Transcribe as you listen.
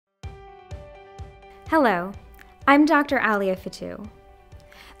Hello, I'm Dr. Alia Fatou.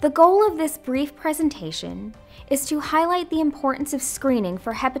 The goal of this brief presentation is to highlight the importance of screening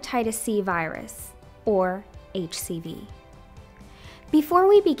for hepatitis C virus, or HCV. Before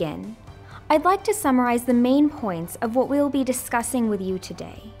we begin, I'd like to summarize the main points of what we will be discussing with you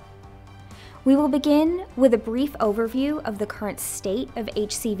today. We will begin with a brief overview of the current state of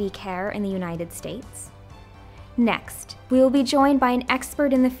HCV care in the United States. Next, we will be joined by an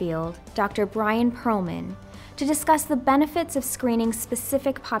expert in the field, Dr. Brian Pearlman, to discuss the benefits of screening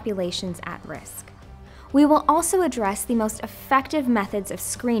specific populations at risk. We will also address the most effective methods of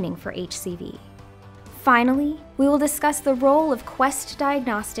screening for HCV. Finally, we will discuss the role of Quest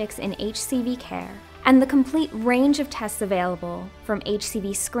diagnostics in HCV care and the complete range of tests available from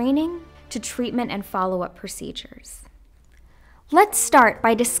HCV screening to treatment and follow-up procedures. Let's start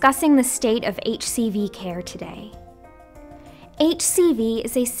by discussing the state of HCV care today. HCV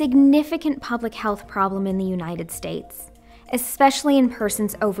is a significant public health problem in the United States, especially in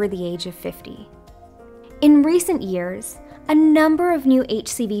persons over the age of 50. In recent years, a number of new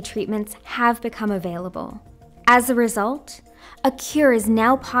HCV treatments have become available. As a result, a cure is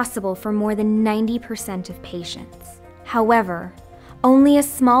now possible for more than 90% of patients. However, only a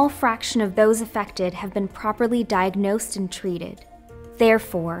small fraction of those affected have been properly diagnosed and treated.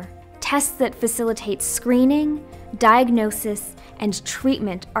 Therefore, tests that facilitate screening, diagnosis, and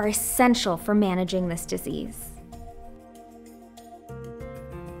treatment are essential for managing this disease.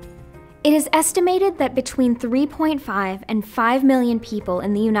 It is estimated that between 3.5 and 5 million people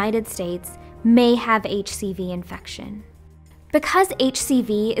in the United States may have HCV infection. Because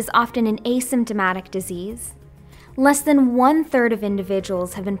HCV is often an asymptomatic disease, less than 1/3 of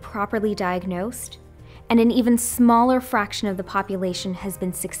individuals have been properly diagnosed, and an even smaller fraction of the population has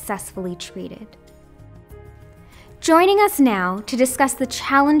been successfully treated. Joining us now to discuss the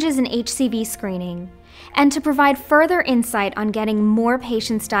challenges in HCV screening and to provide further insight on getting more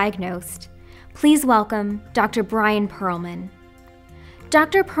patients diagnosed, please welcome Dr. Brian Pearlman.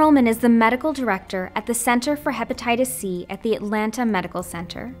 Dr. Pearlman is the medical director at the Center for Hepatitis C at the Atlanta Medical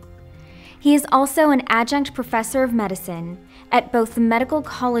Center. He is also an adjunct professor of medicine at both the Medical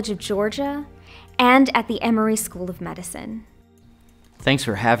College of Georgia and at the Emory School of Medicine. Thanks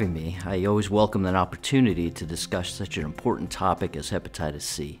for having me. I always welcome an opportunity to discuss such an important topic as hepatitis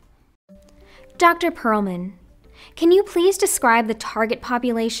C. Dr. Pearlman, can you please describe the target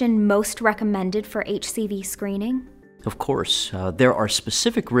population most recommended for HCV screening? Of course. There are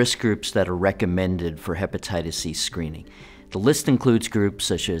specific risk groups that are recommended for hepatitis C screening. The list includes groups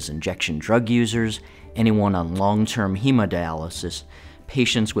such as injection drug users, anyone on long-term hemodialysis,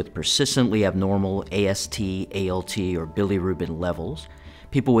 patients with persistently abnormal AST, ALT, or bilirubin levels,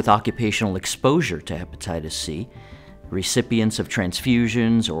 people with occupational exposure to hepatitis C, recipients of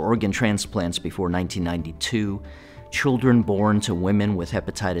transfusions or organ transplants before 1992, children born to women with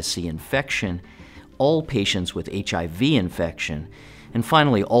hepatitis C infection, all patients with HIV infection, and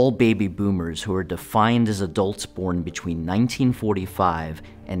finally, all baby boomers who are defined as adults born between 1945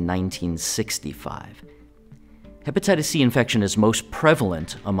 and 1965. Hepatitis C infection is most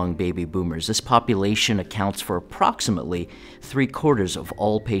prevalent among baby boomers. This population accounts for approximately 3/4 of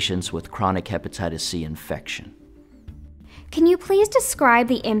all patients with chronic hepatitis C infection. Can you please describe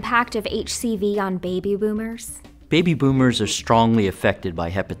the impact of HCV on baby boomers? Baby boomers are strongly affected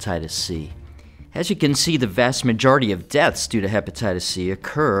by hepatitis C. As you can see, the vast majority of deaths due to hepatitis C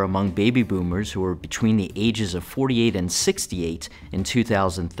occur among baby boomers who are between the ages of 48 and 68 in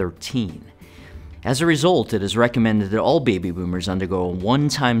 2013. As a result, it is recommended that all baby boomers undergo a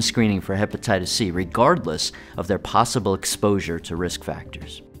one-time screening for hepatitis C, regardless of their possible exposure to risk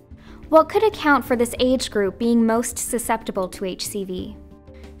factors. What could account for this age group being most susceptible to HCV?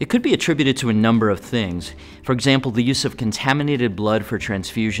 It could be attributed to a number of things. For example, the use of contaminated blood for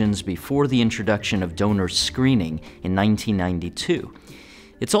transfusions before the introduction of donor screening in 1992.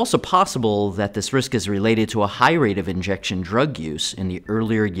 It's also possible that this risk is related to a high rate of injection drug use in the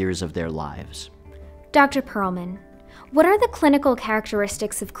earlier years of their lives. Dr. Pearlman, what are the clinical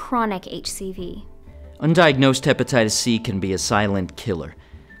characteristics of chronic HCV? Undiagnosed hepatitis C can be a silent killer.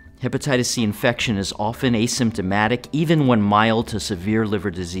 Hepatitis C infection is often asymptomatic even when mild to severe liver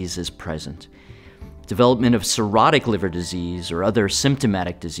disease is present. Development of cirrhotic liver disease or other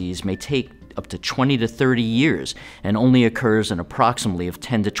symptomatic disease may take up to 20 to 30 years and only occurs in approximately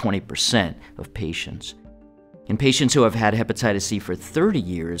 10 to 20% of patients. In patients who have had hepatitis C for 30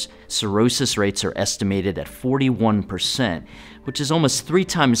 years, cirrhosis rates are estimated at 41%, which is almost 3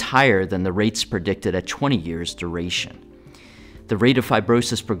 times higher than the rates predicted at 20 years duration. The rate of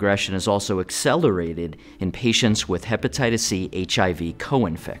fibrosis progression is also accelerated in patients with hepatitis C HIV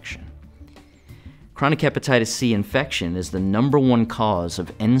co-infection. Chronic hepatitis C infection is the #1 cause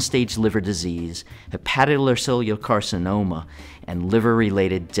of end-stage liver disease, hepatocellular carcinoma, and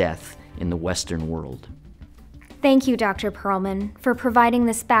liver-related death in the Western world. Thank you, Dr. Pearlman, for providing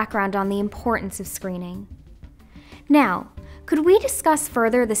this background on the importance of screening. Now, could we discuss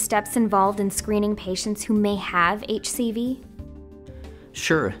further the steps involved in screening patients who may have HCV?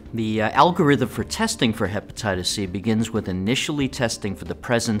 Sure. The algorithm for testing for hepatitis C begins with initially testing for the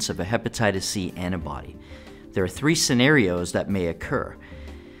presence of a hepatitis C antibody. There are 3 scenarios that may occur.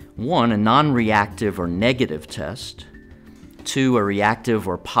 1, a non-reactive or negative test. 2, a reactive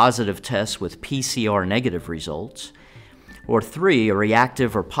or positive test with PCR negative results. Or 3, a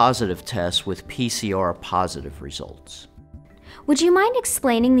reactive or positive test with PCR positive results. Would you mind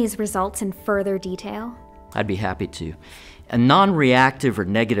explaining these results in further detail? I'd be happy to. A non-reactive or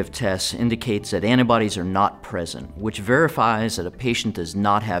negative test indicates that antibodies are not present, which verifies that a patient does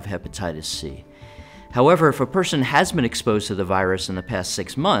not have hepatitis C. However, if a person has been exposed to the virus in the past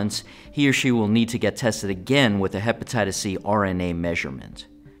 6 months, he or she will need to get tested again with a hepatitis C RNA measurement.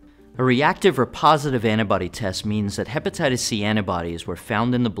 A reactive or positive antibody test means that hepatitis C antibodies were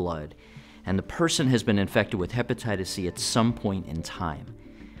found in the blood, and the person has been infected with hepatitis C at some point in time.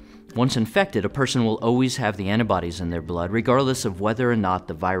 Once infected, a person will always have the antibodies in their blood, regardless of whether or not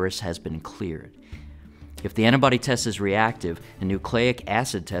the virus has been cleared. If the antibody test is reactive, a nucleic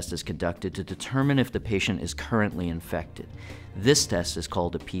acid test is conducted to determine if the patient is currently infected. This test is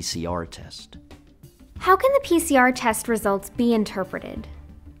called a PCR test. How can the PCR test results be interpreted?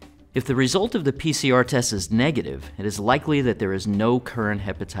 If the result of the PCR test is negative, it is likely that there is no current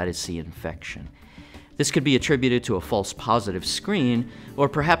hepatitis C infection. This could be attributed to a false positive screen, or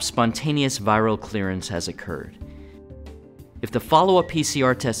perhaps spontaneous viral clearance has occurred. If the follow-up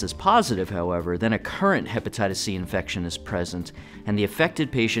PCR test is positive, however, then a current hepatitis C infection is present, and the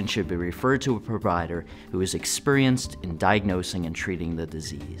affected patient should be referred to a provider who is experienced in diagnosing and treating the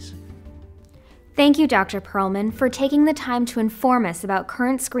disease. Thank you, Dr. Pearlman, for taking the time to inform us about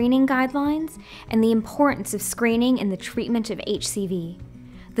current screening guidelines and the importance of screening in the treatment of HCV.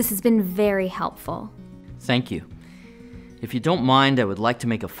 This has been very helpful. Thank you. If you don't mind, I would like to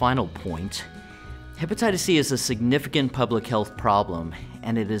make a final point. Hepatitis C is a significant public health problem,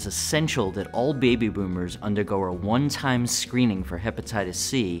 and it is essential that all baby boomers undergo a one-time screening for hepatitis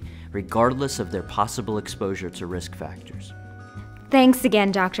C, regardless of their possible exposure to risk factors. Thanks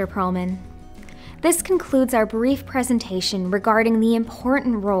again, Dr. Pearlman. This concludes our brief presentation regarding the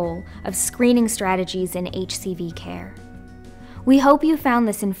important role of screening strategies in HCV care. We hope you found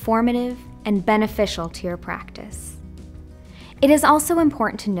this informative and beneficial to your practice. It is also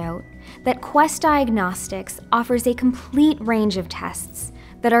important to note that Quest Diagnostics offers a complete range of tests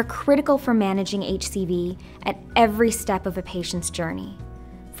that are critical for managing HCV at every step of a patient's journey,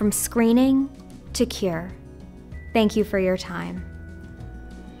 from screening to cure. Thank you for your time.